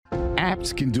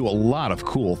Apps can do a lot of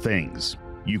cool things.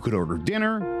 You could order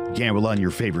dinner, gamble on your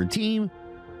favorite team,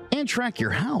 and track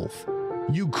your health.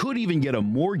 You could even get a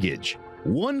mortgage.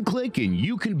 One click and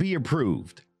you can be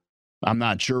approved. I'm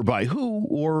not sure by who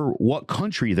or what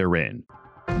country they're in.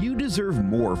 You deserve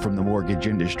more from the mortgage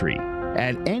industry.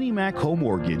 At AnyMac Home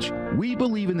Mortgage, we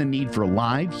believe in the need for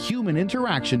live human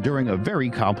interaction during a very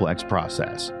complex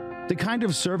process. The kind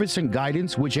of service and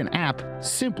guidance which an app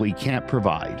simply can't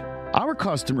provide. Our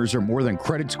customers are more than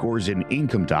credit scores and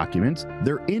income documents.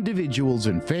 They're individuals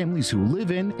and families who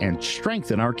live in and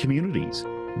strengthen our communities.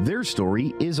 Their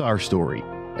story is our story,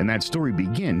 and that story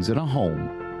begins in a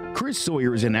home. Chris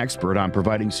Sawyer is an expert on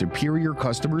providing superior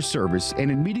customer service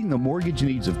and in meeting the mortgage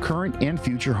needs of current and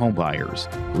future home buyers.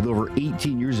 With over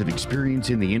 18 years of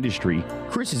experience in the industry,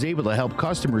 Chris is able to help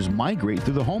customers migrate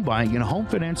through the home buying and home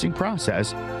financing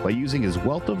process by using his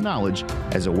wealth of knowledge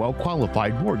as a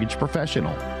well-qualified mortgage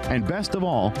professional. And best of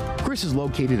all, Chris is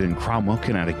located in Cromwell,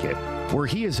 Connecticut, where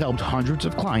he has helped hundreds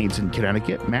of clients in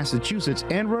Connecticut, Massachusetts,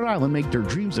 and Rhode Island make their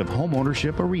dreams of home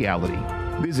ownership a reality.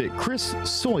 Visit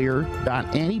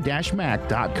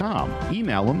chrissawyer.any-mac.com.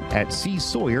 Email him at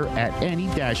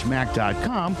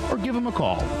csawyer@any-mac.com or give him a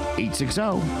call,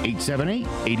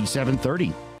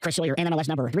 860-878-8730. Chris Sawyer, NMLS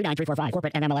number 39345,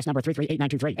 corporate NMLS number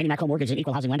 338923. AnyMac Home Mortgage is an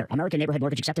equal housing lender. American Neighborhood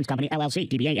Mortgage Acceptance Company, LLC.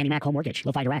 DBA AnyMac Home Mortgage.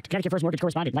 LoFi Direct. Connecticut First Mortgage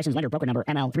Correspondent. License lender. Broker number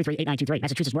ML 338923.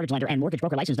 Massachusetts Mortgage Lender and Mortgage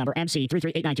Broker License number MC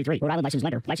 338923. Rhode Island License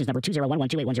Lender. License number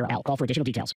 201128110L. Call for additional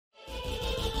details.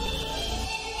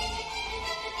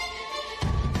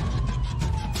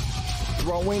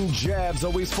 Throwing jabs,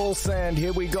 always full send.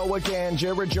 Here we go again.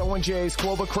 Jared, Joe, and Jay's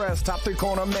Clovercrest, top three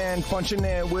corner man, punching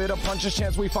in with a puncher's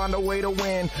chance. We find a way to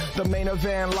win. The main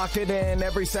event, locked it in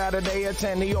every Saturday at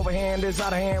 10. The overhand is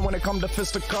out of hand when it comes to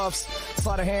fisticuffs.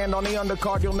 Slide a hand on the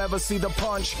undercard, you'll never see the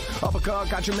punch.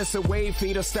 Uppercut got you missing weight,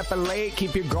 feet are stepping late.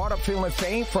 Keep your guard up, feeling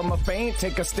faint from a feint.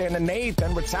 Take a stand and eight,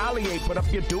 then retaliate. Put up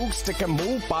your duke, stick and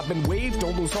move, bob and weave.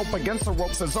 Don't lose hope against the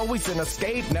ropes. There's always an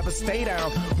escape. Never stay down.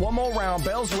 One more round,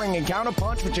 bells ringing, counter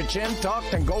punch with your chin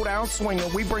tucked and go down swinging.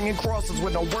 We bring in crosses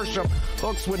with no worship,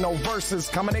 hooks with no verses,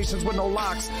 combinations with no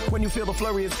locks. When you feel the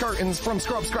flurry of curtains, from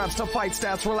scrub scraps to fight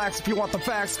stats, relax if you want the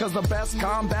facts, because the best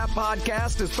combat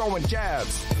podcast is Throwing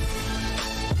Jabs.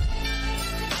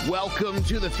 Welcome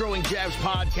to the Throwing Jabs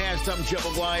podcast. I'm Joe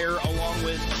McGuire along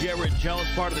with Jared Jones,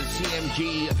 part of the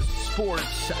CMG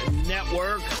Sports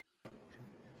Network.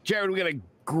 Jared, we got a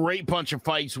great bunch of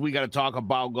fights we got to talk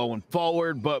about going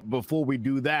forward, but before we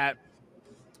do that,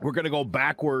 we're going to go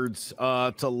backwards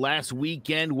to last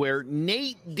weekend where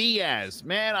Nate Diaz,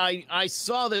 man, I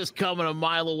saw this coming a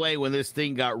mile away when this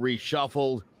thing got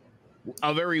reshuffled.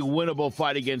 A very winnable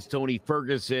fight against Tony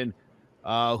Ferguson,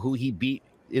 who he beat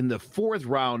in the fourth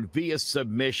round via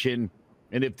submission.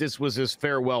 And if this was his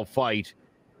farewell fight,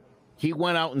 he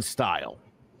went out in style.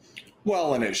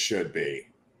 Well, and it should be.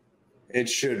 It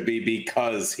should be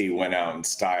because he went out in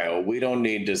style. We don't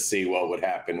need to see what would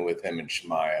happen with him and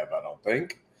Chimaev, I don't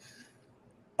think.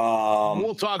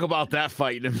 We'll talk about that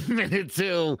fight in a minute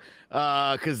too,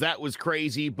 because that was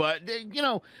crazy. But, you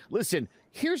know, listen,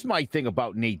 here's my thing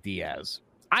about Nate Diaz.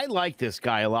 I like this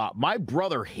guy a lot. My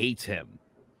brother hates him.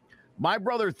 My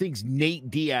brother thinks Nate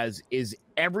Diaz is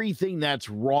everything that's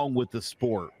wrong with the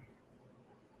sport.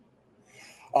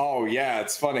 Oh, yeah,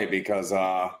 it's funny because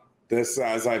this,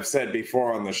 as I've said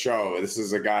before on the show, this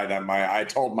is a guy that I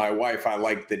told my wife I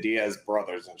liked the Diaz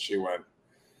brothers, and she went,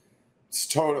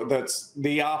 that's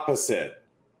the opposite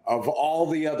of all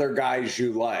the other guys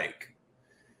you like.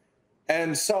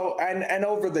 And so, and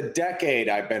over the decade,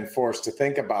 I've been forced to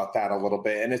think about that a little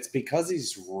bit. And it's because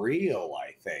he's real,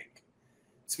 I think.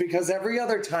 It's because every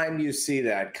other time you see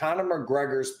that, Conor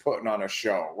McGregor's putting on a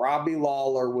show. Robbie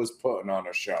Lawler was putting on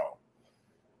a show.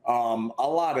 A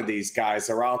lot of these guys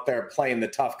are out there playing the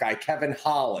tough guy. Kevin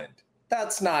Holland,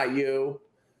 that's not you.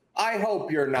 I hope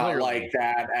you're not Clearly like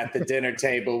that at the dinner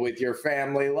table with your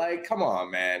family. Like, come on,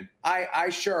 man. I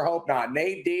sure hope not.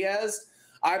 Nate Diaz,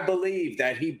 I believe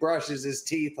that he brushes his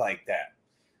teeth like that.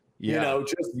 Yeah. You know,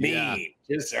 just mean.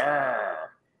 Yeah. Just,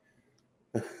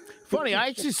 Funny, I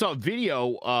actually saw a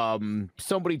video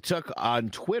somebody took on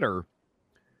Twitter.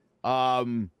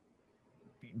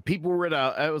 People were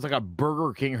at it was like a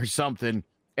Burger King or something,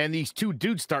 and these two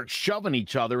dudes start shoving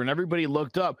each other, and everybody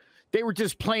looked up. They were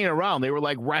just playing around. They were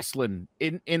like wrestling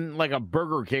in like a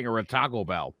Burger King or a Taco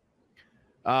Bell.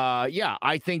 Yeah,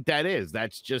 I think that's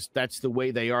the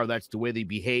way they are. That's the way they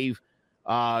behave.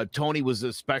 Tony was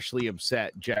especially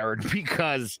upset, Jared,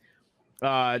 because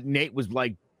Nate was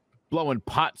like blowing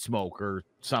pot smoke or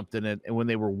something. And when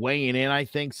they were weighing in, I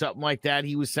think something like that,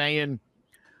 he was saying,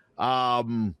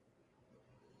 although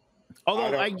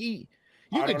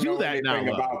You could do that now.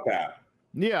 About that.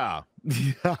 Yeah.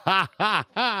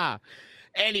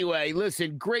 Anyway,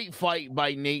 listen, great fight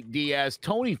by Nate Diaz.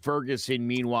 Tony Ferguson,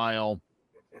 meanwhile,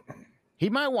 he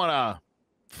might want to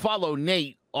follow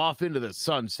Nate off into the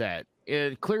sunset.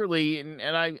 Clearly, and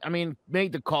I mean,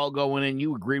 made the call going in.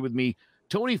 You agree with me.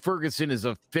 Tony Ferguson is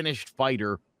a finished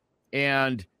fighter,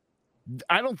 and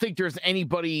I don't think there's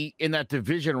anybody in that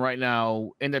division right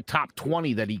now in the top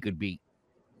 20 that he could beat.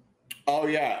 Oh,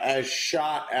 yeah, as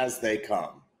shot as they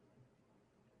come.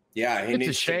 Yeah, he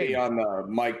needs to be on the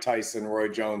Mike Tyson, Roy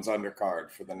Jones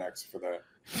undercard for the.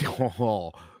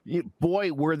 Oh, boy,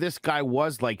 where this guy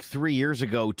was like 3 years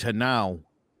ago to now.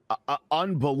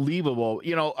 Unbelievable.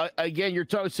 You know, again, you're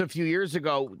talking a few years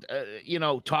ago,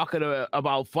 talking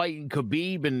about fighting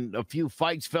Khabib, and a few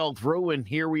fights fell through, and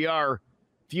here we are a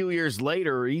few years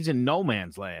later. He's in no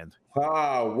man's land.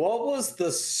 What was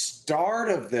the start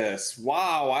of this?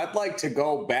 Wow, I'd like to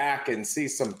go back and see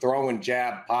some Throw and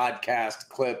Jab podcast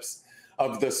clips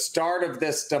of the start of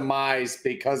this demise,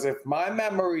 because if my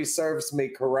memory serves me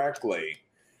correctly,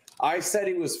 I said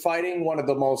he was fighting one of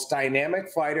the most dynamic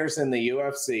fighters in the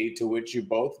UFC, to which you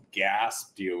both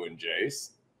gasped, you and Jace,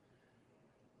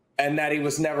 and that he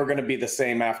was never going to be the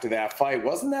same after that fight.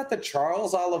 Wasn't that the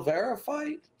Charles Oliveira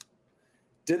fight?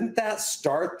 Didn't that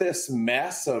start this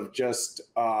mess of just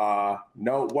Gaethje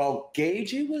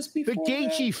was before the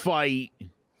Gaethje fight?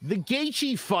 The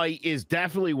Gaethje fight is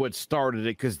definitely what started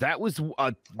it, because that was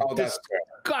a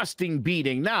disgusting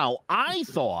beating. Now, I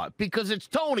thought, because it's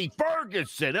Tony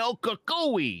Ferguson, El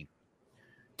Cucuy,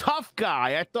 tough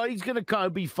guy, I thought he's going to kind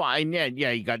of be fine.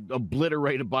 Yeah, he got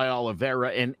obliterated by Oliveira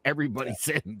and everybody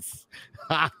since.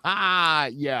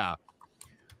 Yeah.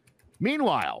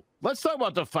 Meanwhile, let's talk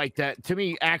about the fight that, to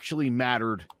me, actually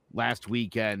mattered last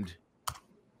weekend.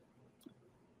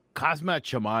 Khamzat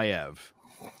Chimaev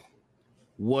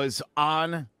was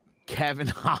on Kevin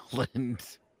Holland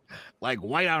like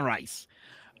white on rice.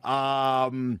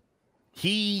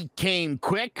 He came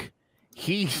quick.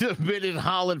 He submitted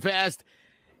Holland fast.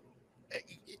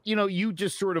 You know, you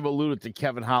just sort of alluded to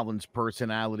Kevin Holland's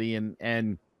personality,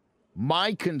 and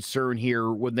my concern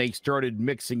here when they started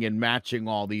mixing and matching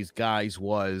all these guys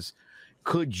was,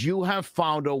 could you have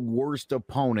found a worse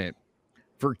opponent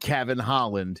for Kevin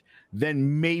Holland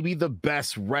than maybe the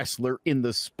best wrestler in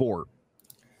the sport?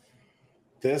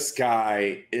 This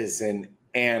guy is an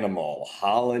animal.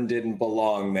 Holland didn't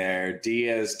belong there.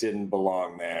 Diaz didn't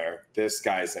belong there. This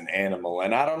guy's an animal.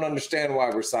 And I don't understand why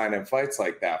we're signing fights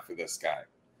like that for this guy.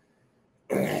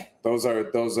 Those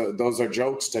are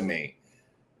jokes to me.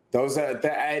 Those are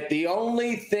the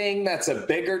only thing that's a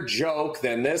bigger joke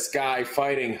than this guy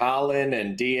fighting Holland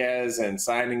and Diaz and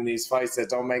signing these fights that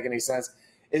don't make any sense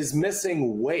is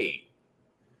missing weight.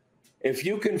 If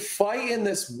you can fight in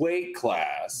this weight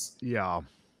class, yeah,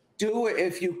 do it.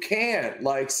 If you can't,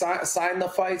 like, sign the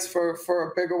fights for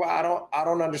a bigger weight. I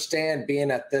don't understand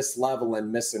being at this level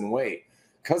and missing weight,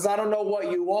 because I don't know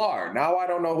what you are. Now I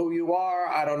don't know who you are.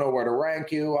 I don't know where to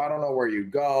rank you. I don't know where you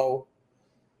go.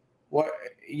 What,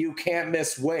 you can't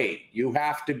miss weight. You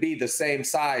have to be the same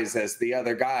size as the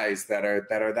other guys that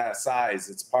are that size.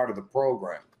 It's part of the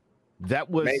program. That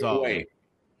was weight.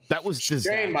 That was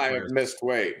disastrous. Shame I have missed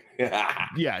weight.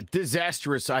 Yeah,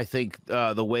 disastrous, I think,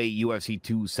 the way UFC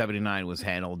 279 was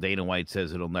handled. Dana White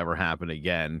says it'll never happen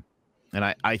again.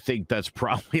 And I think that's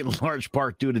probably in large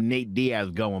part due to Nate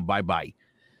Diaz going bye-bye.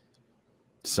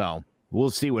 So we'll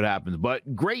see what happens.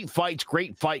 But great fights,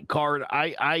 great fight card.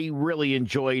 I really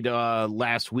enjoyed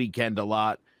last weekend a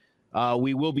lot.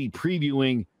 We will be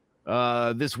previewing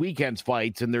this weekend's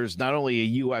fights, and there's not only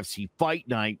a UFC fight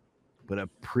night, but a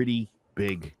pretty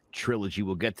big trilogy.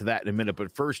 We'll get to that in a minute.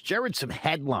 But first, Jared, some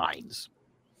headlines.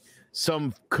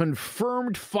 Some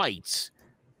confirmed fights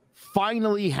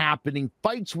finally happening.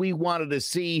 Fights we wanted to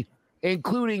see,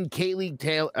 including Katie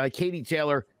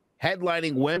Taylor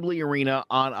headlining Wembley Arena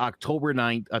on October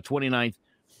 29th.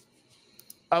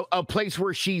 A place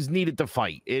where she's needed to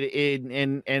fight.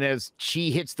 And as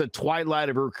she hits the twilight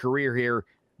of her career here,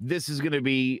 this is going to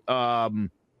be an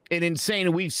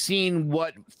insane. We've seen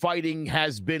what fighting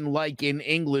has been like in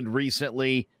England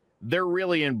recently. They're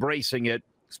really embracing it,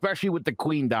 especially with the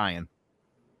Queen dying.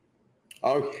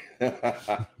 Oh,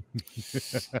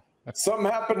 something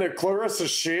happened to Clarissa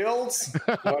Shields?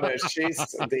 But she's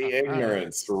the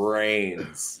ignorance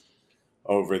reigns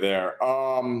over there.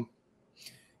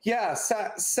 Yeah,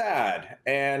 sad.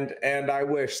 And I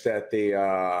wish that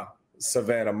the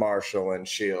Savannah Marshall and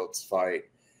Shields fight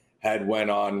had went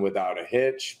on without a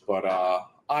hitch, but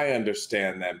I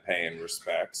understand them paying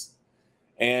respects.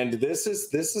 And this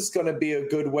is going to be a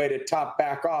good way to top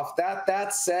back off.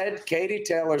 That said, Katie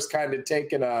Taylor's kind of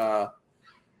taking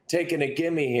a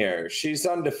gimme here. She's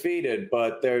undefeated,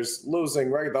 but there's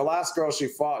losing record. The last girl she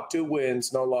fought, 2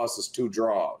 wins, no losses, 2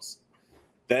 draws.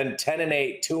 Then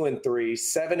 10-8, 2-3,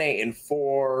 7-8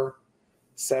 4,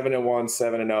 7-1,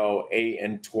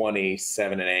 7-0, 8-20,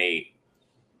 7-8.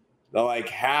 Like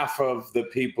half of the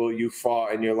people you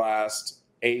fought in your last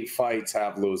 8 fights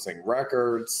have losing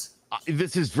records.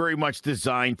 This is very much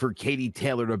designed for Katie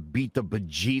Taylor to beat the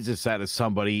bejesus out of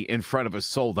somebody in front of a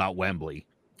sold-out Wembley.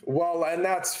 Well, and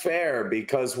that's fair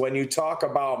because when you talk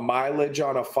about mileage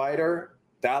on a fighter,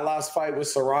 that last fight with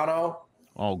Serrano,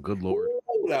 oh, good Lord.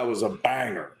 Ooh, that was a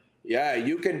banger. Yeah,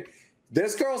 you can.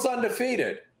 This girl's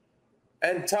undefeated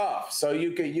and tough, so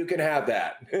you can have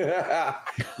that.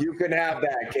 You can have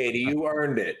that, Katie. You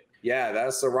earned it. Yeah,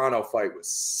 that Serrano fight was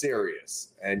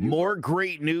serious. And more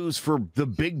great news for the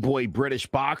big boy British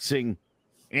boxing.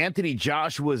 Anthony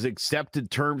Joshua's accepted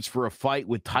terms for a fight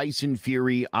with Tyson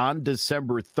Fury on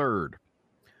December 3rd.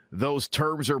 Those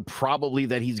terms are probably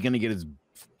that he's going to get his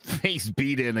face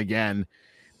beat in again.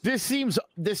 This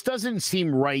doesn't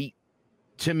seem right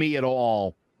to me at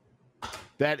all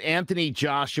that Anthony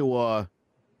Joshua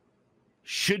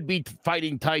should be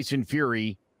fighting Tyson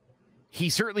Fury. He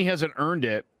certainly hasn't earned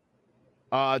it.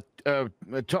 My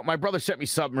brother sent me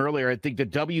something earlier. I think the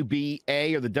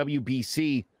WBA or the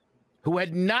WBC, who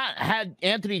had not had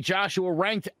Anthony Joshua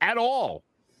ranked at all,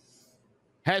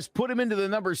 has put him into the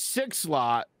number 6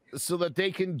 slot so that they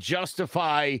can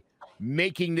justify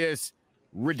making this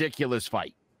ridiculous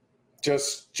fight.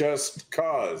 Just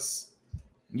cause.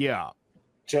 Yeah.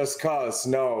 Just cause.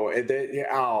 No.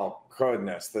 Oh,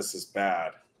 goodness. This is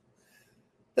bad.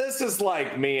 This is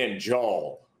like me and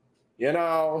Joel. You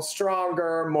know,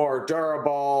 stronger, more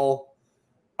durable.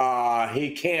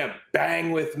 He can't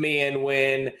bang with me and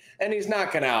win, and he's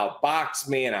not going to outbox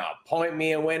me and outpoint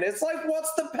me and win. It's like,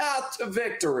 what's the path to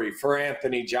victory for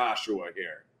Anthony Joshua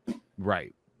here?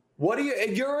 Right.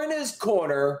 You're in his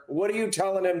corner. What are you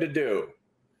telling him to do?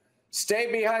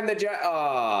 Stay behind the jab,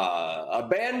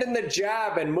 abandon the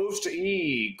jab and move to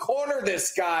E. Corner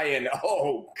this guy and,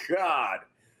 oh, God.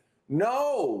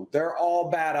 No, they're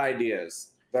all bad ideas.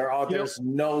 There's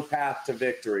no path to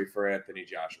victory for Anthony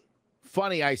Joshua.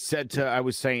 Funny, I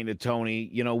was saying to Tony,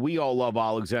 we all love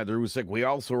Alexander Usyk. We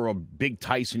also are big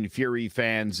Tyson Fury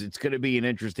fans. It's going to be an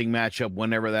interesting matchup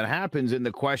whenever that happens. And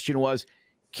the question was,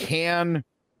 can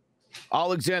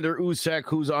Alexander Usyk,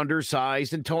 who's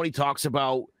undersized, and Tony talks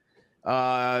about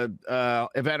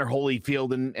Evander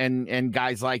Holyfield and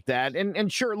guys like that. And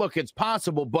sure, look, it's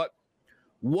possible, but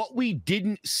what we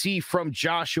didn't see from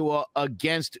Joshua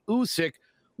against Usyk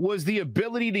was the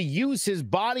ability to use his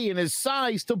body and his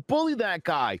size to bully that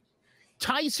guy.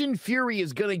 Tyson Fury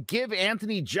is going to give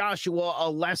Anthony Joshua a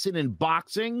lesson in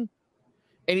boxing,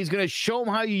 and he's going to show him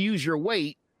how you use your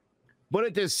weight. But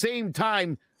at the same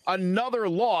time, another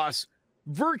loss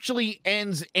virtually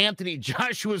ends Anthony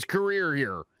Joshua's career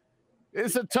here.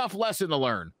 It's a tough lesson to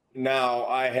learn. Now,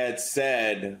 I had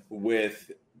said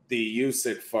with the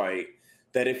Usyk fight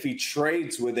that if he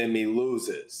trades with him, he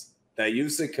loses. That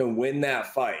Usyk can win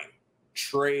that fight,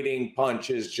 trading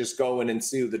punches, just going and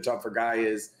see who the tougher guy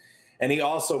is. And he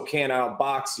also can't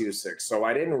outbox Usyk. So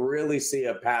I didn't really see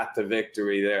a path to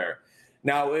victory there.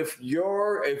 Now, if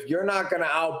you're not going to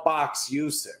outbox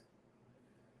Usyk,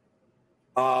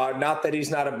 not that he's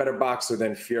not a better boxer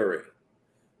than Fury,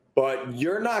 but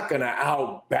you're not going to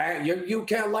outbang. You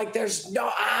can't, like, there's no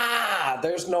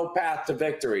path to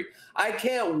victory. I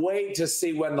can't wait to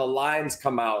see when the lines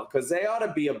come out because they ought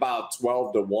to be about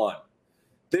 12-1.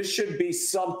 This should be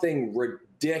something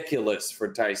ridiculous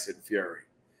for Tyson Fury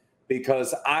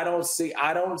because I don't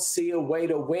see a way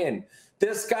to win.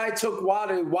 This guy took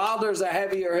Wilder. Wilder's a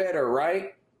heavier hitter,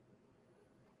 right?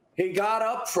 He got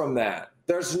up from that.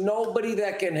 There's nobody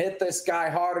that can hit this guy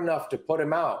hard enough to put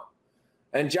him out.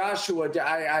 And Joshua,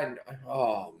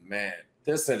 oh man,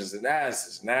 this is an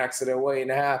accident waiting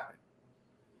to happen.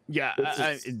 Yeah,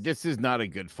 this is not a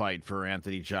good fight for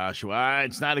Anthony Joshua.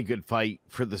 It's not a good fight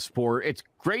for the sport. It's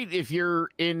great if you're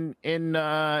in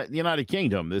the United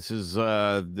Kingdom. This is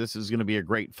going to be a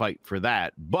great fight for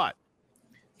that. But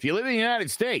if you live in the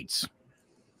United States,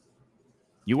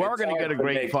 you are going to get a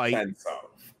great fight.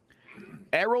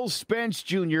 Errol Spence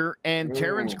Jr. and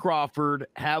Terrence Crawford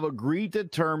have agreed to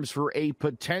terms for a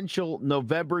potential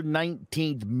November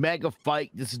 19th mega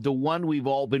fight. This is the one we've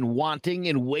all been wanting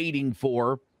and waiting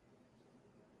for.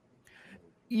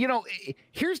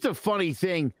 Here's the funny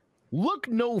thing. look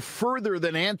no further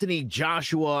than Anthony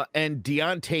Joshua and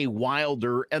Deontay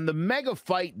Wilder and the mega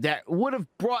fight that would have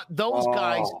brought those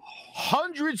guys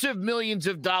hundreds of millions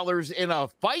of dollars in a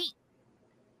fight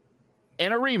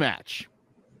and a rematch.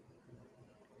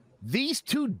 These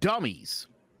two dummies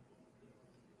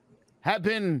have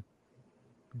been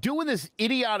doing this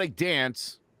idiotic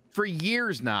dance for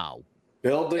years now.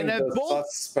 Building the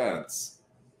suspense.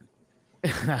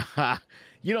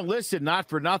 Listen, not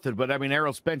for nothing, but I mean,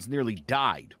 Errol Spence nearly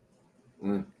died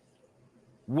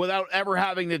without ever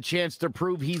having the chance to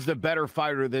prove he's the better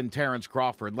fighter than Terrence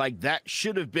Crawford. Like, that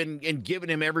should have been and given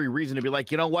him every reason to be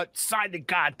like, you know what? Sign the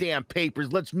goddamn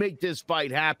papers. Let's make this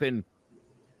fight happen.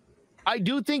 I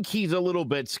do think he's a little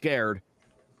bit scared.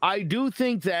 I do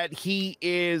think that he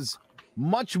is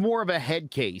much more of a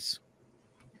head case,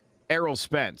 Errol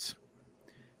Spence.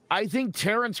 I think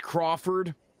Terrence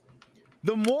Crawford,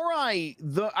 I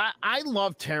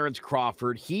love Terrence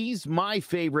Crawford. He's my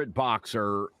favorite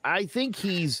boxer. I think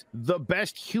he's the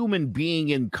best human being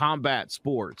in combat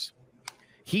sports.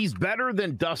 He's better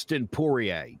than Dustin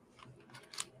Poirier.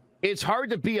 It's hard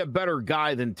to be a better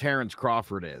guy than Terrence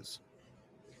Crawford is.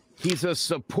 He's a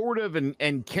supportive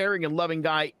and caring and loving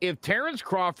guy. If Terrence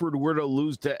Crawford were to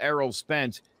lose to Errol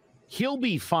Spence, he'll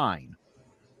be fine.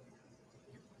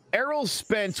 Errol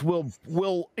Spence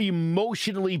will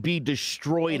emotionally be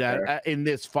destroyed in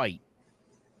this fight.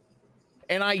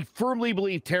 And I firmly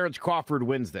believe Terrence Crawford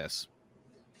wins this.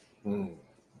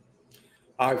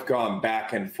 I've gone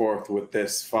back and forth with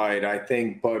this fight. I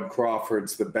think Bud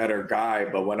Crawford's the better guy,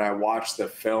 but when I watch the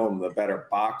film, the better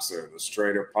boxer, the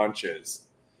straighter punches.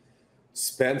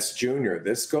 Spence Jr.,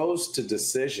 this goes to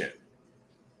decision.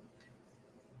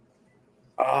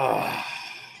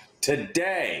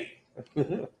 Today,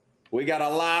 we got a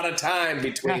lot of time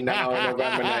between now and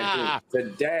November 19th.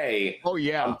 Today,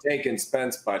 I'm taking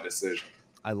Spence by decision.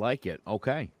 I like it.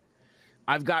 Okay.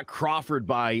 I've got Crawford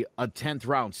by a 10th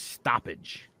round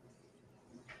stoppage.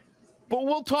 But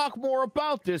we'll talk more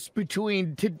about this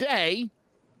between today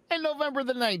and November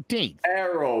the 19th.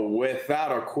 Arrow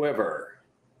without a quiver.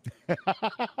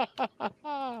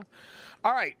 All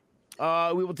right.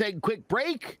 We will take a quick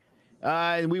break.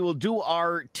 And we will do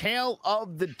our tale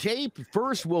of the tape.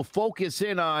 First, we'll focus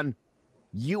in on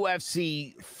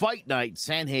UFC Fight Night,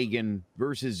 Sandhagen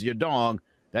versus Yadong.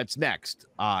 That's next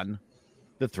on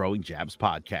the Throwing Jabs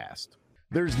podcast.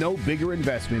 There's no bigger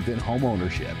investment than home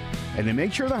ownership. And to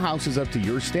make sure the house is up to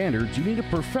your standards, you need a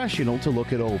professional to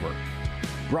look it over.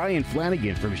 Brian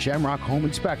Flanagan from Shamrock Home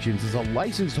Inspections is a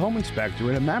licensed home inspector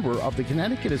and a member of the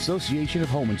Connecticut Association of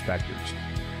Home Inspectors.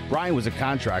 Brian was a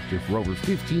contractor for over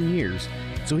 15 years,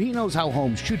 so he knows how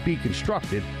homes should be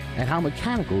constructed and how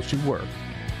mechanicals should work.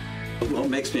 What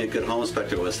makes me a good home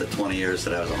inspector was the 20 years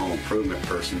that I was a home improvement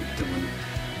person, doing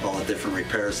all the different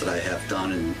repairs that I have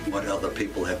done and what other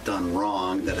people have done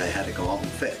wrong that I had to go out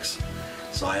and fix.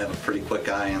 So I have a pretty quick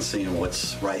eye on seeing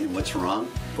what's right and what's wrong.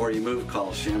 Before you move,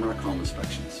 call Shamrock Home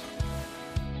Inspections.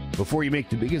 Before you make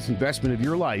the biggest investment of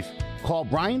your life, call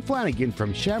Brian Flanagan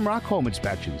from Shamrock Home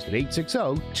Inspections at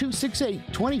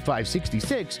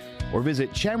 860-268-2566 or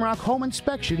visit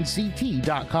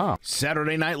shamrockhomeinspectionct.com.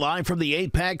 Saturday Night Live from the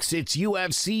Apex, it's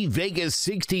UFC Vegas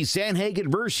 60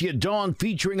 Sandhagen vs. Yadong,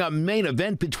 featuring a main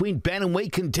event between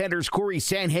bantamweight contenders Corey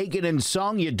Sandhagen and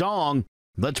Song Yadong.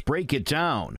 Let's break it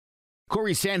down.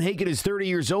 Corey Sandhagen is 30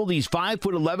 years old. He's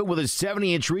 5'11" with a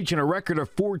 70-inch reach and a record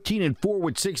of 14-4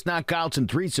 with 6 knockouts and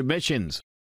 3 submissions.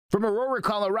 From Aurora,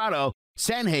 Colorado,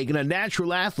 Sandhagen, a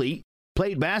natural athlete,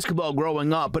 played basketball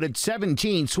growing up, but at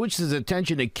 17 switched his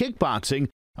attention to kickboxing,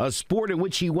 a sport in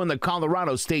which he won the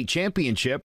Colorado State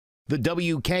Championship, the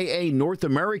WKA North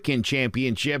American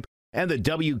Championship, and the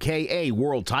WKA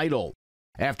World Title.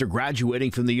 After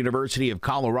graduating from the University of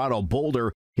Colorado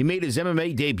Boulder, he made his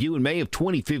MMA debut in May of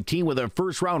 2015 with a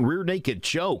first-round rear naked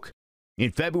choke.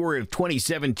 In February of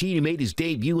 2017, he made his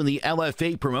debut in the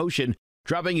LFA promotion,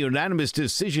 dropping a unanimous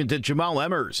decision to Jamal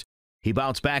Emmers. He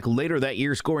bounced back later that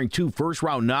year, scoring 2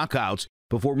 first-round knockouts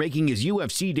before making his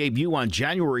UFC debut on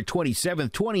January 27,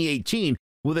 2018,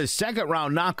 with a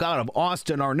second-round knockout of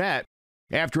Austin Arnett.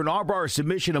 After an armbar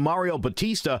submission to Mario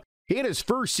Batista, he had his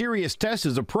first serious test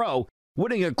as a pro,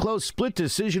 winning a close split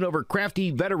decision over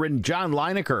crafty veteran John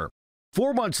Lineker.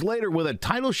 4 months later, with a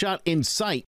title shot in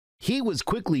sight, he was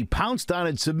quickly pounced on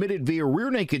and submitted via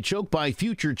rear naked choke by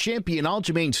future champion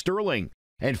Aljamain Sterling.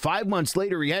 And 5 months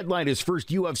later, he headlined his first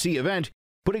UFC event,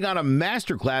 putting on a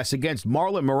masterclass against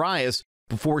Marlon Moraes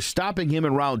before stopping him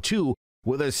in round 2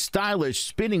 with a stylish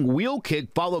spinning wheel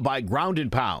kick followed by ground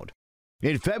and pound.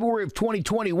 In February of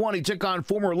 2021, he took on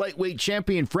former lightweight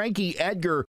champion Frankie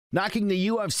Edgar knocking the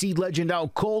UFC legend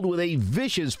out cold with a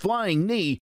vicious flying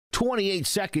knee 28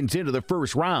 seconds into the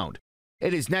first round.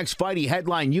 In his next fight, he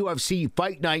headlined UFC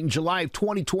Fight Night in July of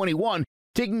 2021,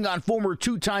 taking on former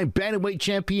two-time bantamweight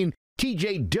champion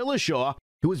TJ Dillashaw,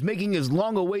 who was making his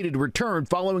long-awaited return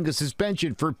following a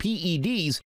suspension for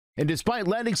PEDs. And despite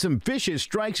landing some vicious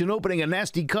strikes and opening a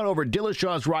nasty cut over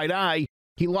Dillashaw's right eye,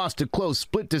 he lost a close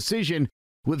split decision,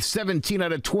 with 17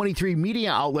 out of 23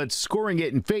 media outlets scoring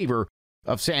it in favor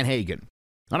of Sandhagen.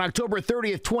 On October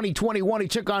 30th, 2021, he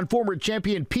took on former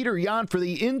champion Peter Yan for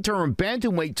the interim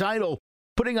bantamweight title,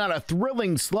 putting on a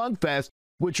thrilling slugfest,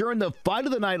 which earned the Fight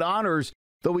of the Night honors,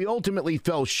 though he ultimately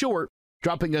fell short,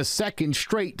 dropping a second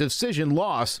straight decision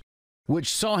loss,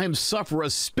 which saw him suffer a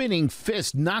spinning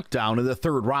fist knockdown in the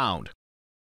third round.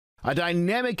 A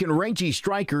dynamic and rangy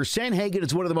striker, Sandhagen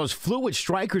is one of the most fluid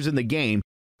strikers in the game,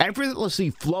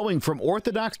 effortlessly flowing from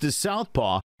orthodox to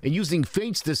southpaw and using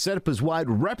feints to set up his wide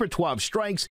repertoire of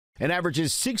strikes, and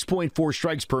averages 6.4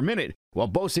 strikes per minute, while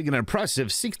boasting an impressive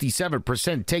 67%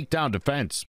 takedown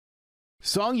defense.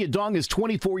 Song Yadong is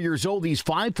 24 years old. He's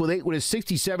 5'8" with a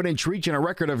 67-inch reach and a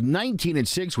record of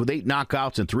 19-6 with 8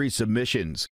 knockouts and 3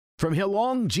 submissions. From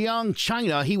Heilongjiang,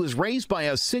 China, he was raised by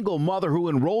a single mother who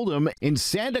enrolled him in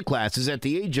Santa classes at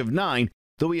the age of 9,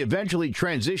 though he eventually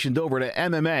transitioned over to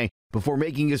MMA before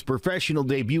making his professional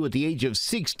debut at the age of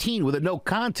 16 with a no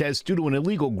contest due to an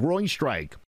illegal groin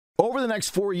strike. Over the next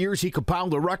 4 years, he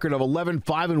compiled a record of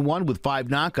 11-5-1 with 5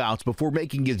 knockouts before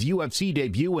making his UFC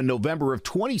debut in November of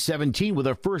 2017 with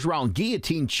a first-round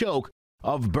guillotine choke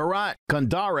of Bharat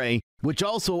Kandare, which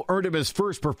also earned him his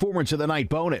first performance of the night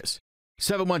bonus.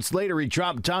 7 months later, he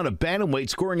dropped down to bantamweight,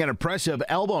 scoring an impressive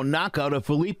elbow knockout of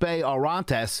Felipe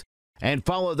Arantes, and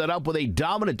followed that up with a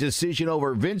dominant decision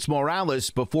over Vince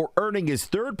Morales before earning his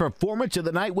third performance of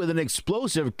the night with an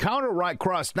explosive counter-right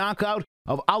cross knockout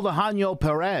of Alejandro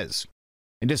Perez.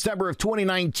 In December of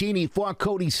 2019, he fought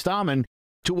Cody Stamann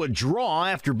to a draw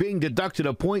after being deducted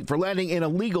a point for landing an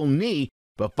illegal knee,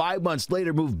 but 5 months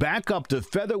later moved back up to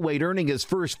featherweight, earning his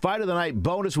first Fight of the Night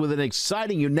bonus with an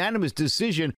exciting unanimous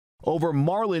decision over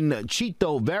Marlon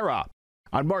Chito Vera.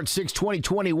 On March 6,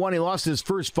 2021, he lost his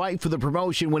first fight for the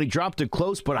promotion when he dropped a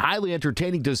close but highly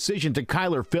entertaining decision to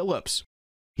Kyler Phillips.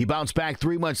 He bounced back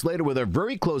 3 months later with a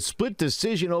very close split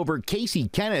decision over Casey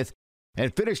Kenneth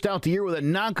and finished out the year with a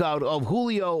knockout of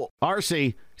Julio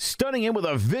Arce, stunning him with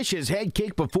a vicious head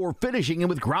kick before finishing him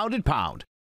with grounded pound.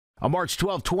 On March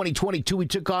 12, 2022, he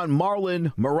took on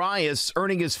Marlon Moraes,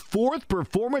 earning his fourth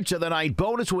performance of the night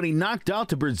bonus when he knocked out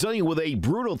the Brazilian with a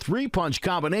brutal 3-punch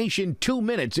combination 2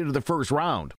 minutes into the first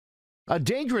round. A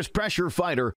dangerous pressure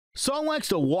fighter, Song likes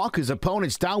to walk his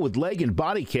opponents down with leg and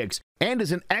body kicks and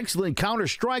is an excellent counter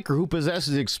striker who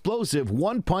possesses explosive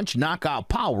one-punch knockout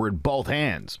power in both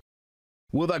hands.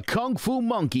 Will the Kung Fu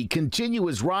Monkey continue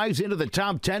his rise into the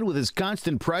top 10 with his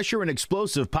constant pressure and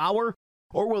explosive power?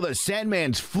 Or will the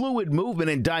Sandman's fluid movement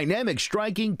and dynamic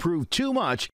striking prove too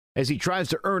much as he tries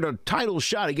to earn a title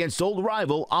shot against old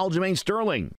rival Aljamain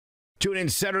Sterling? Tune in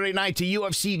Saturday night to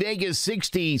UFC Vegas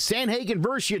 60, Sandhagen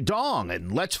versus Yadong,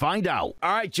 and let's find out.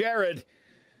 All right, Jared.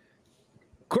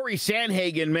 Corey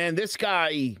Sandhagen, man, this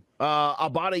guy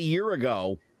about a year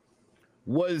ago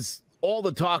was all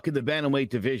the talk in the bantamweight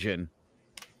division.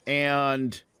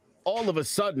 And all of a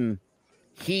sudden,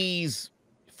 he's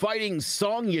fighting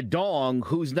Song Yadong,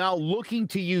 who's now looking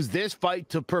to use this fight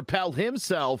to propel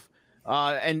himself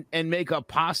and make a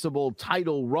possible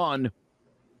title run.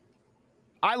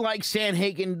 I like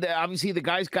Sandhagen. Obviously, the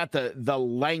guy's got the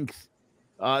length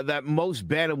that most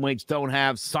bantamweights don't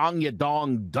have. Song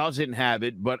Yadong doesn't have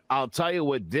it, but I'll tell you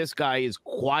what this guy has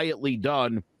quietly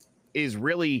done is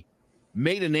really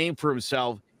made a name for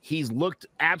himself. He's looked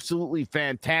absolutely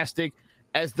fantastic.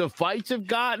 As the fights have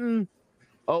gotten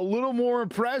a little more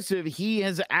impressive, he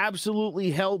has absolutely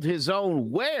held his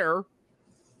own, where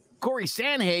Corey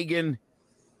Sandhagen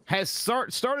has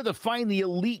started to find the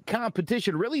elite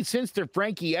competition really since the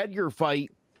Frankie Edgar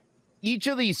fight. Each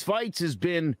of these fights has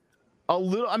been a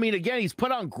little, I mean, again, he's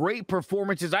put on great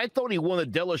performances. I thought he won the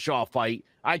Dillashaw fight.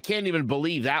 I can't even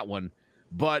believe that one.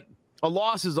 But a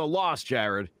loss is a loss,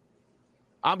 Jared.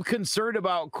 I'm concerned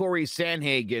about Corey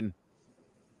Sandhagen,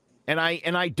 and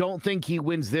I don't think he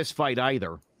wins this fight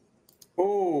either.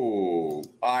 Oh,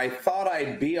 I thought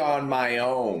I'd be on my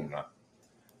own.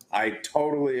 I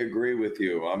totally agree with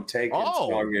you. I'm taking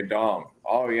Song Yadong.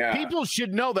 Oh, yeah. People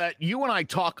should know that you and I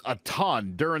talk a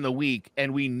ton during the week,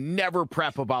 and we never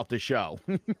prep about the show.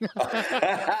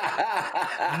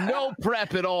 No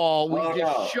prep at all. We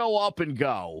show up and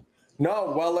go.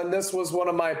 No, well, and this was one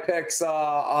of my picks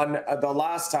on the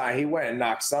last time. He went and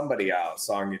knocked somebody out,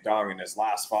 Song Yadong, in his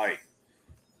last fight.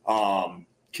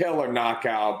 Killer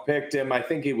knockout. Picked him. I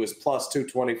think he was plus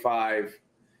 225.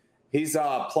 He's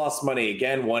plus money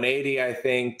again, 180, I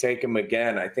think. Take him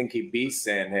again. I think he beats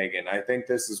Sandhagen. I think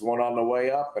this is one on the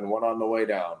way up and one on the way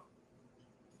down.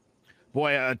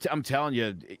 Boy, I'm telling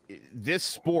you, this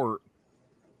sport,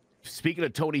 speaking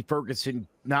of Tony Ferguson,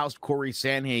 now Corey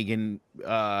Sandhagen,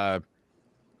 Jairzinho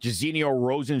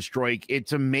Rozenstruik,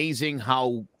 it's amazing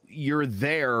how you're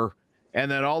there,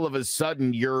 and then all of a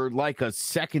sudden you're like a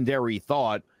secondary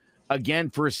thought. Again,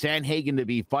 for Sandhagen to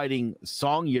be fighting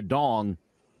Song Yadong,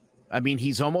 I mean,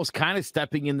 he's almost kind of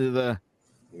stepping into the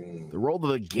role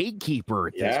of the gatekeeper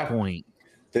at this point.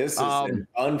 This is an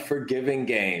unforgiving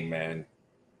game, man.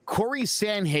 Corey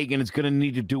Sandhagen is going to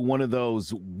need to do one of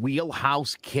those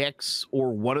wheelhouse kicks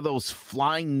or one of those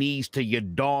flying knees to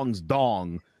Yadong's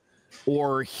dong,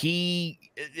 or he's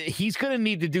going to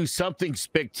need to do something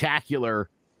spectacular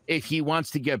if he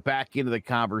wants to get back into the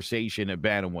conversation at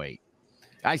bantamweight.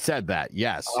 I said that,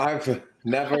 yes. I've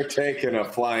never taken a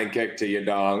flying kick to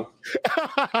Yadong,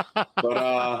 but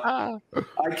I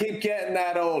keep getting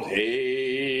that old,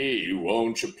 hey,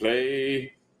 won't you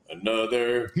play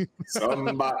another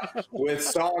somebody with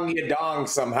Song Yadong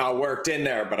somehow worked in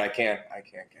there, but I can't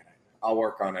get it. I'll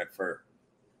work on it for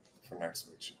next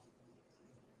week's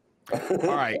show.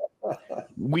 All right.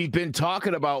 We've been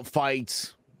talking about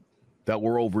fights that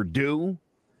were overdue.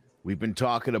 We've been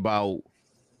talking about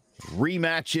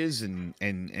rematches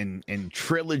and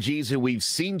trilogies, and we've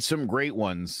seen some great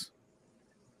ones.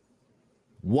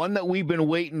 One that we've been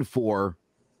waiting for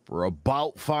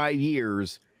about 5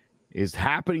 years is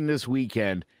happening this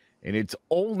weekend, and it's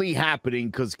only happening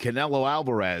because Canelo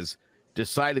Alvarez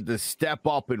decided to step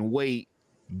up and wait,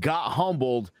 got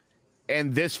humbled,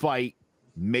 and this fight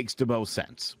makes the most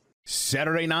sense.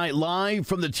 Saturday Night Live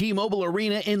from the T-Mobile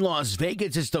Arena in Las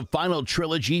Vegas. It's the final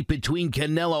trilogy between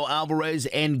Canelo Alvarez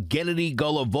and Gennady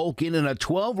Golovkin in a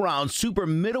 12-round super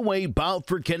middleweight bout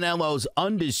for Canelo's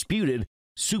undisputed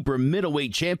super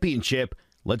middleweight championship.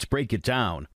 Let's break it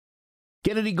down.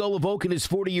 Gennady Golovkin is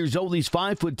 40 years old. He's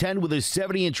 5'10" with a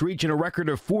 70-inch reach and a record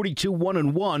of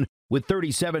 42-1-1 with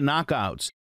 37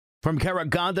 knockouts. From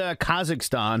Karaganda,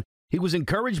 Kazakhstan, he was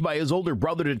encouraged by his older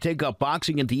brother to take up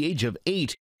boxing at the age of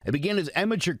 8 and began his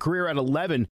amateur career at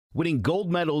 11, winning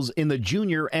gold medals in the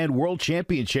junior and world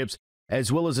championships,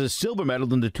 as well as a silver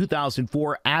medal in the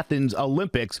 2004 Athens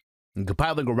Olympics, and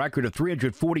compiling a record of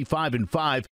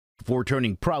 345-5 before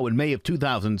turning pro in May of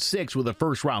 2006 with a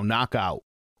first-round knockout.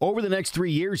 Over the next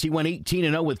 3 years, he went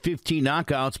 18-0 with 15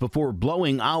 knockouts before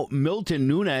blowing out Milton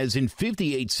Nunes in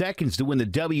 58 seconds to win the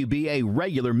WBA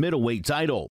regular middleweight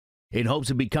title. In hopes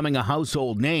of becoming a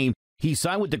household name, he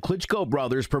signed with the Klitschko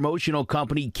brothers promotional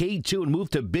company K2 and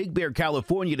moved to Big Bear,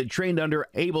 California to train under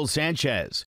Abel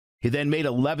Sanchez. He then made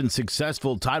 11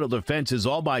 successful title defenses,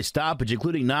 all by stoppage,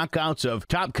 including knockouts of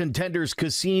top contenders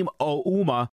Kasim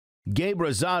Ouma, Gabe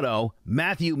Rosado,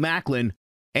 Matthew Macklin,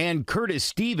 and Curtis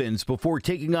Stevens before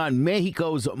taking on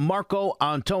Mexico's Marco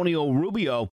Antonio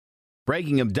Rubio,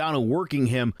 breaking him down and working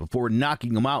him before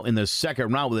knocking him out in the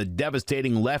second round with a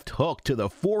devastating left hook to the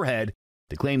forehead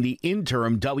to claim the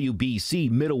interim WBC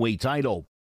middleweight title.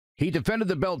 He defended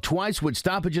the belt twice with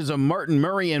stoppages of Martin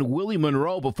Murray and Willie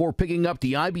Monroe before picking up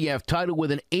the IBF title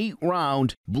with an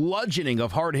 8-round bludgeoning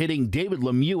of hard-hitting David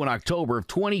Lemieux in October of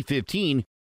 2015.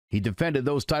 He defended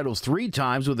those titles 3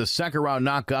 times with a second-round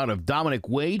knockout of Dominic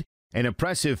Wade, an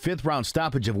impressive 5th-round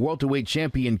stoppage of welterweight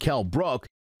champion Kell Brook,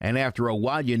 and after a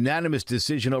wide unanimous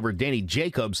decision over Danny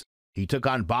Jacobs, he took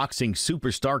on boxing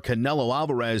superstar Canelo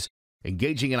Alvarez,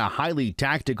 engaging in a highly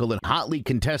tactical and hotly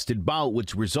contested bout,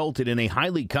 which resulted in a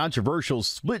highly controversial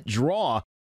split draw,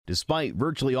 despite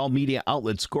virtually all media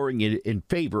outlets scoring it in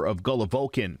favor of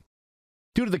Golovkin.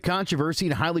 Due to the controversy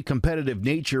and highly competitive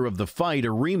nature of the fight, a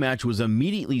rematch was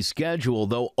immediately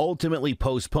scheduled, though ultimately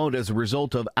postponed as a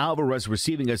result of Alvarez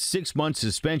receiving a 6-month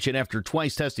suspension after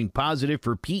twice testing positive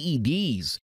for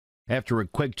PEDs. After a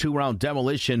quick 2-round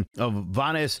demolition of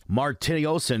Vanes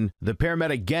Martiniosen, the pair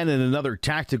met again in another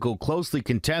tactical, closely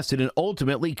contested, and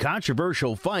ultimately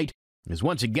controversial fight, as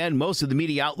once again most of the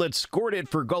media outlets scored it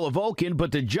for Golovkin,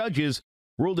 but the judges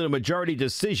ruled it a majority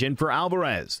decision for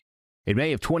Alvarez. In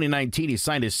May of 2019, he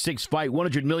signed a 6-fight,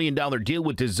 $100 million deal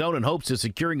with DAZN in hopes of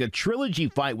securing a trilogy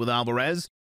fight with Alvarez,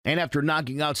 and after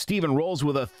knocking out Steven Rolls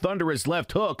with a thunderous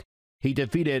left hook, he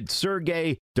defeated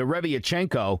Sergey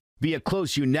Derevyachenko via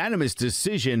close unanimous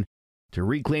decision to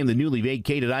reclaim the newly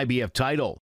vacated IBF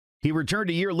title. He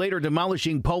returned a year later,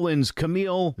 demolishing Poland's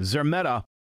Kamil Zermeta,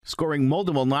 scoring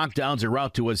multiple knockdowns en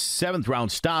route to a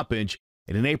 7th-round stoppage,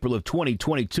 and in April of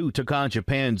 2022 took on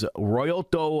Japan's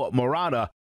Ryoto Murata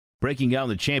breaking down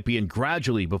the champion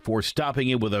gradually before stopping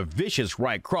him with a vicious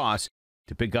right cross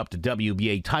to pick up the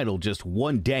WBA title just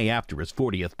one day after his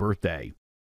 40th birthday.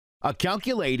 A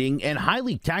calculating and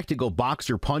highly tactical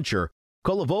boxer-puncher,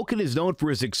 Golovkin is known for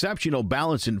his exceptional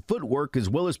balance and footwork as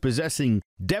well as possessing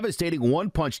devastating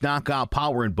one-punch knockout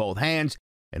power in both hands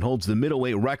and holds the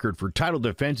middleweight record for title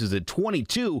defenses at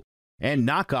 22 and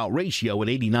knockout ratio at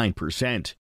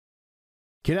 89%.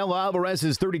 Canelo Alvarez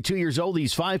is 32 years old.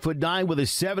 He's 5'9" with a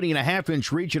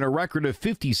 70.5-inch reach and a record of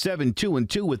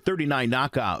 57-2-2 with 39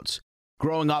 knockouts.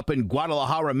 Growing up in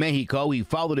Guadalajara, Mexico, he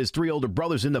followed his three older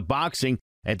brothers into boxing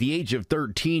at the age of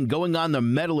 13, going on to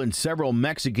medal in several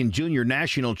Mexican junior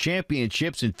national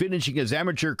championships and finishing his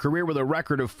amateur career with a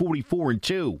record of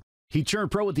 44-2. He turned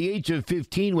pro at the age of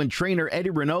 15 when trainer Eddie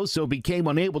Reynoso became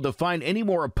unable to find any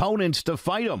more opponents to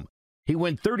fight him. He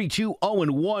went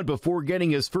 32-0-1 before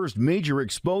getting his first major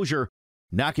exposure,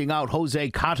 knocking out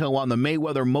Jose Cotto on the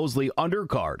Mayweather-Mosley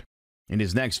undercard. In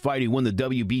his next fight, he won the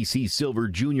WBC Silver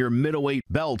Junior middleweight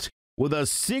belt with a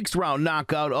 6th-round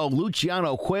knockout of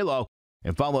Luciano Coelho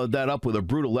and followed that up with a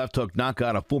brutal left hook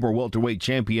knockout of former welterweight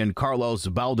champion Carlos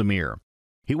Baldemir.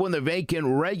 He won the vacant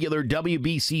regular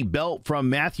WBC belt from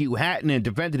Matthew Hatton and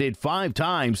defended it 5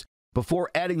 times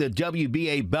before adding the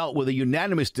WBA belt with a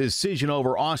unanimous decision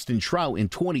over Austin Trout in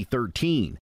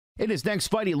 2013. In his next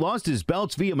fight, he lost his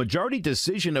belts via majority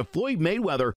decision to Floyd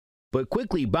Mayweather, but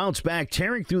quickly bounced back,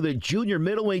 tearing through the junior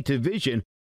middleweight division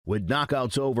with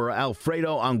knockouts over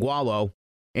Alfredo Angulo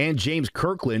and James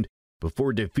Kirkland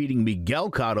before defeating Miguel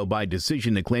Cotto by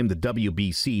decision to claim the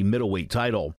WBC middleweight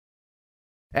title.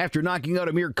 After knocking out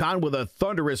Amir Khan with a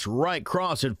thunderous right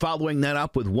cross and following that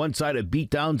up with one-sided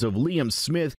beatdowns of Liam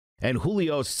Smith and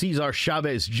Julio Cesar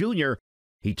Chavez Jr.,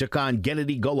 he took on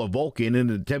Gennady Golovkin in an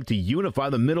attempt to unify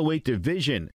the middleweight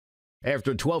division.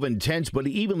 After 12 intense but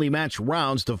evenly matched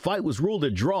rounds, the fight was ruled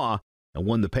a draw, and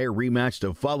when the pair rematched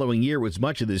the following year was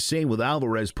much of the same, with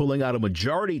Alvarez pulling out a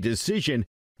majority decision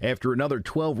after another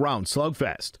 12-round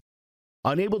slugfest.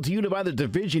 Unable to unify the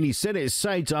division, he set his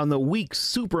sights on the weak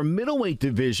super middleweight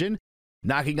division,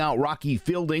 knocking out Rocky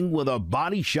Fielding with a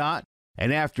body shot,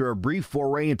 and after a brief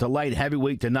foray into light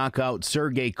heavyweight to knock out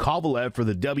Sergey Kovalev for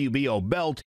the WBO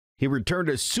belt, he returned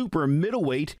to super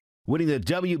middleweight, winning the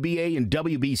WBA and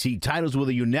WBC titles with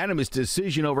a unanimous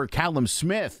decision over Callum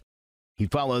Smith. He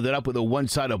followed that up with a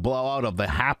one-sided blowout of the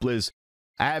hapless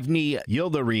Avni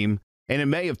Yildirim, and in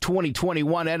May of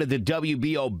 2021 added the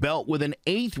WBO belt with an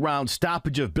 8th-round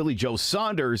stoppage of Billy Joe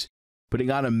Saunders, putting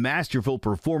on a masterful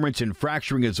performance and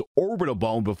fracturing his orbital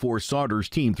bone before Saunders'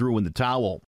 team threw in the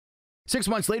towel. 6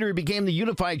 months later, he became the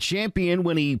unified champion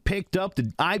when he picked up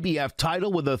the IBF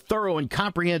title with a thorough and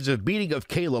comprehensive beating of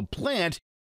Caleb Plant,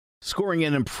 scoring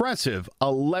an impressive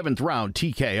 11th-round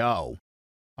TKO.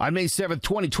 On May 7,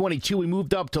 2022, he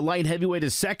moved up to light heavyweight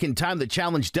a second time to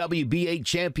challenge WBA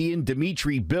champion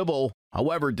Dmitry Bivol.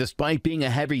 However, despite being a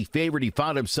heavy favorite, he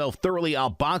found himself thoroughly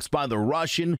outboxed by the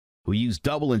Russian, who used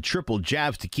double and triple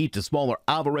jabs to keep the smaller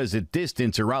Alvarez at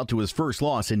distance or out to his first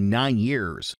loss in 9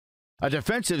 years. A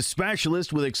defensive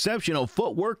specialist with exceptional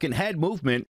footwork and head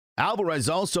movement, Alvarez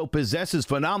also possesses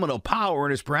phenomenal power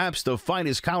and is perhaps the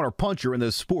finest counterpuncher in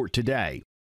the sport today.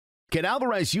 Can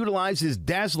Alvarez utilize his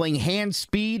dazzling hand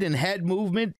speed and head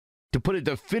movement to put a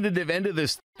definitive end to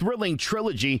this thrilling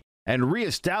trilogy and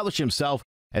reestablish himself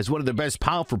as one of the best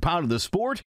pound for pound of the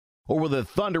sport? Or will the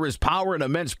thunderous power and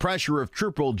immense pressure of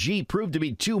Triple G prove to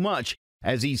be too much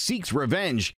as he seeks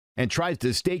revenge and tries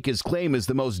to stake his claim as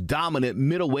the most dominant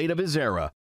middleweight of his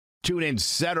era? Tune in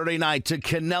Saturday night to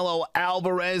Canelo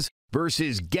Alvarez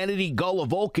versus Gennady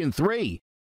Golovkin 3,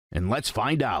 and let's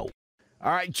find out.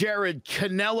 All right, Jared,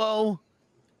 Canelo,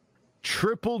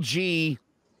 Triple G,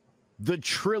 the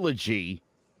trilogy.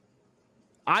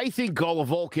 I think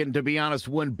Golovkin, to be honest,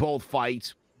 won both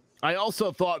fights. I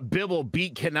also thought Bivol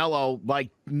beat Canelo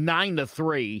like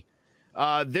 9-3.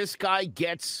 This guy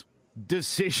gets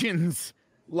decisions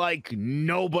like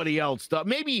nobody else does.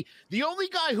 Maybe the only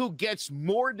guy who gets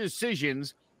more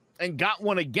decisions and got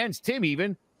one against him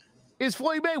even is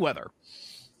Floyd Mayweather.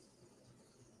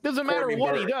 Doesn't matter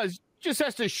what he does, just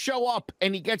has to show up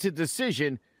and he gets a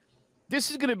decision.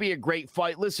 This is going to be a great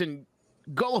fight. Listen,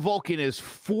 Golovkin is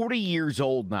 40 years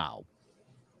old now.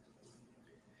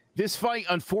 This fight,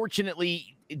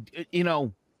 unfortunately,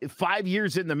 5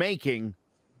 years in the making.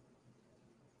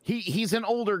 He's an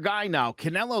older guy now.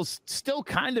 Canelo's still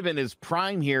kind of in his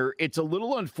prime here. It's a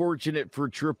little unfortunate for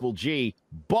Triple G,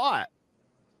 but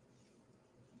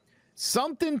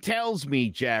something tells me,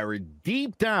 Jared,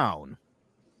 deep down,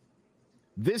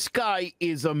 this guy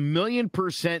is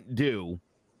 1,000,000% due.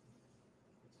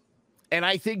 And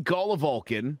I think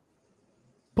Golovkin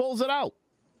pulls it out.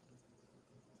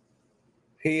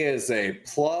 He is a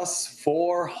plus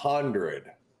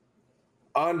 400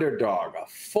 underdog, a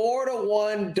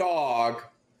 4-1 dog.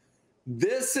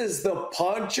 This is the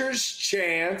puncher's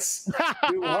chance.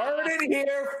 You heard it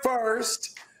here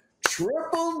first.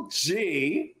 Triple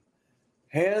G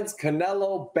hands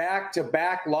Canelo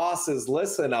back-to-back losses.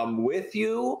 Listen, I'm with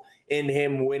you in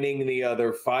him winning the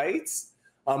other fights.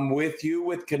 I'm with you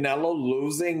with Canelo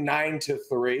losing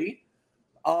 9-3.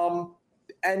 And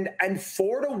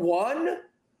 4-1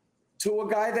 to a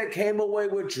guy that came away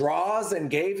with draws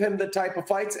and gave him the type of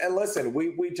fights. And listen,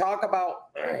 we talk about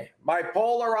my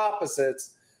polar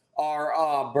opposites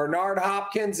are Bernard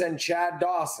Hopkins and Chad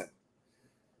Dawson,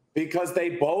 because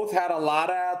they both had a lot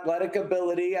of athletic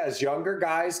ability as younger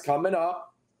guys coming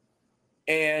up.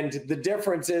 And the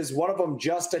difference is one of them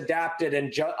just adapted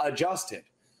and adjusted.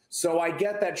 So I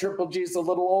get that Triple G's a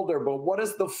little older, but what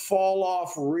has the fall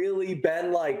off really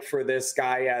been like for this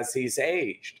guy as he's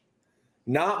aged?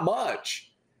 Not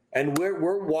much. And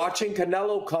we're watching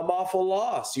Canelo come off a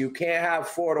loss. You can't have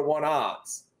 4-1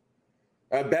 odds.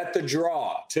 I bet the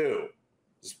draw too.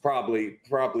 It's probably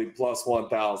plus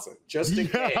 1,000 just in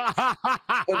case. Put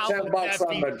 $10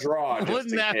 on the draw.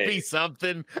 Wouldn't that be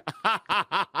something?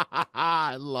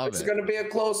 I love it. It's going to be a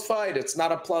close fight. It's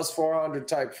not a plus 400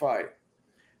 type fight.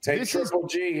 Take Triple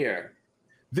G here.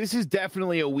 This is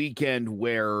definitely a weekend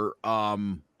where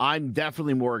I'm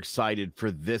definitely more excited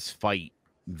for this fight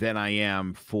than I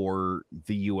am for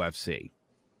the UFC.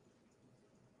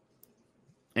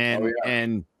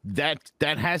 And that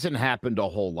hasn't happened a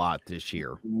whole lot this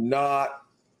year. Not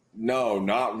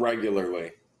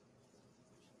regularly.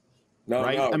 No,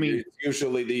 right? no. I mean,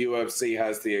 usually the UFC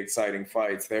has the exciting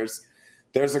fights. There's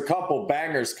a couple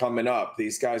bangers coming up.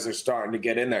 These guys are starting to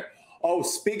get in there. Oh,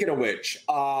 speaking of which,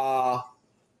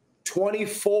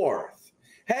 24th.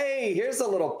 Hey, here's a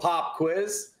little pop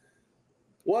quiz.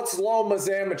 What's Loma's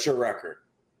amateur record?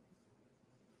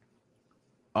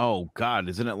 Oh God,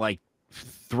 isn't it like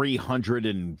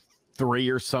 303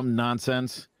 or some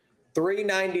nonsense?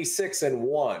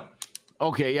 396-1.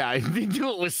 Okay, yeah, I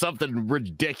knew it was something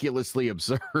ridiculously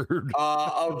absurd.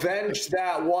 Avenged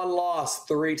that one loss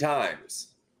 3 times.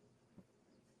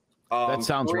 That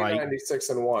sounds right.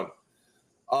 396-1.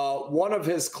 One of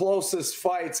his closest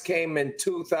fights came in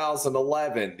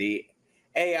 2011, the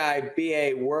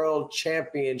AIBA World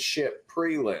Championship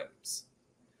prelims.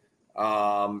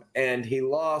 And he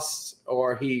lost,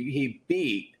 or he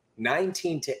beat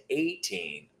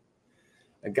 19-18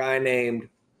 a guy named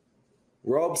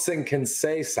Robson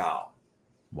Conceição.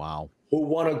 Wow. Who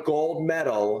won a gold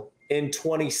medal in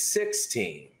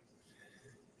 2016.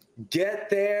 Get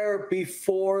there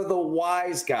before the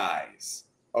wise guys.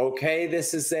 Okay,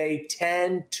 this is a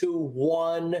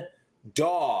 10-1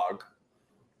 dog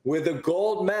with a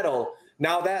gold medal.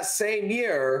 Now, that same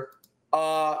year,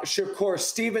 Shakur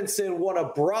Stevenson won a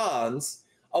bronze,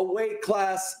 a weight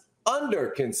class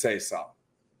under Conceição.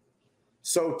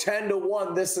 So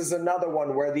 10-1, this is another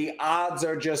one where the odds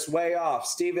are just way off.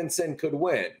 Stevenson could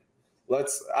win.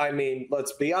 Let's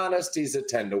be honest, he's a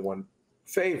 10-1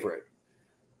 favorite,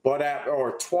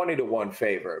 or 20-1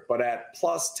 favorite. But at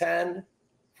plus 10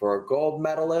 for a gold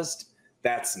medalist,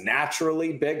 that's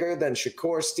naturally bigger than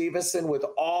Shakur Stevenson with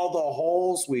all the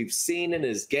holes we've seen in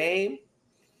his game.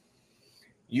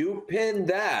 You pin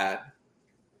that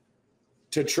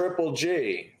to Triple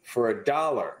G for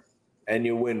 $1 and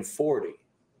you win 40.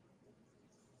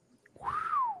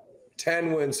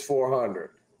 10 wins 400.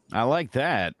 I like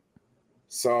that.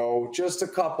 So just a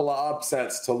couple of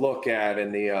upsets to look at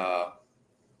in the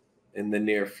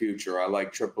near future. I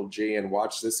like Triple G, and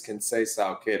watch this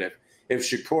Conceição kid. If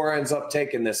Shakur ends up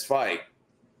taking this fight,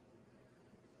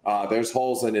 there's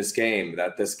holes in his game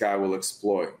that this guy will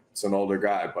exploit. It's an older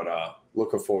guy, but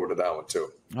looking forward to that one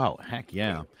too. Oh, heck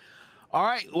yeah. All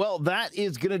right, well, that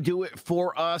is going to do it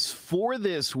for us for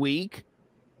this week.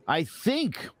 I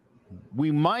think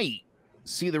we might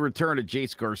see the return of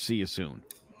Jace Garcia soon.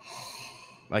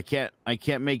 I can't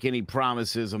make any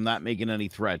promises. I'm not making any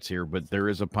threats here, but there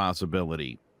is a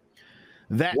possibility.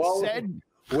 That said,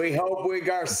 we hope we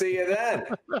Garcia then.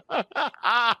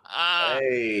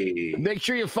 Hey. Make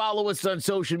sure you follow us on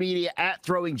social media at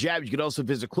Throwing Jabs. You can also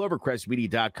visit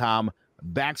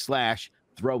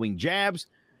clovercrestmedia.com/Throwing Jabs.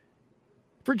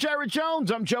 For Jared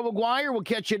Jones, I'm Joe McGuire. We'll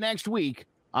catch you next week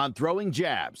on Throwing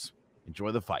Jabs. Enjoy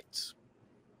the fights.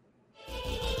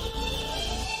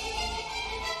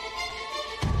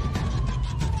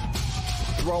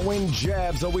 Throwing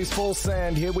jabs, always full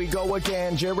send. Here we go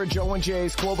again. Jared, Joe, and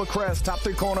Jay's Clovercrest, top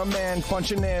three corner men.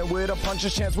 Punching in with a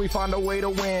puncher's chance, we find a way to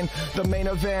win. The main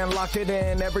event, locked it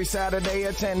in every Saturday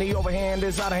at 10. The overhand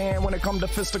is out of hand when it comes to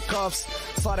fisticuffs.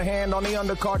 Slide a hand on the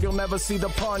undercard, you'll never see the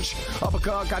punch.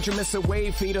 Uppercut, got you missing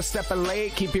weight, feet are stepping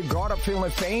late. Keep your guard up,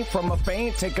 feeling faint from a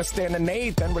feint. Take a stand and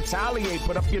eight, then retaliate.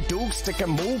 Put up your duke, stick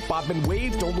and move, bob and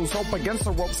weave. Don't lose hope against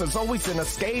the ropes, there's always an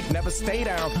escape. Never stay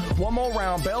down. One more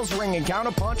round, bells ringing,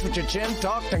 counter punch with your chin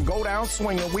tucked and go down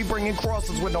swinging. We bring in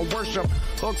crosses with no worship,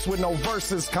 hooks with no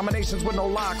verses, combinations with no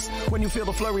locks. When you feel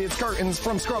the flurry, it's curtains.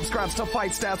 From scrub scraps to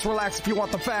fight stats, relax if you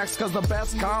want the facts, cause the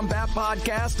best combat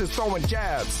podcast is throwing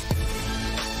jabs.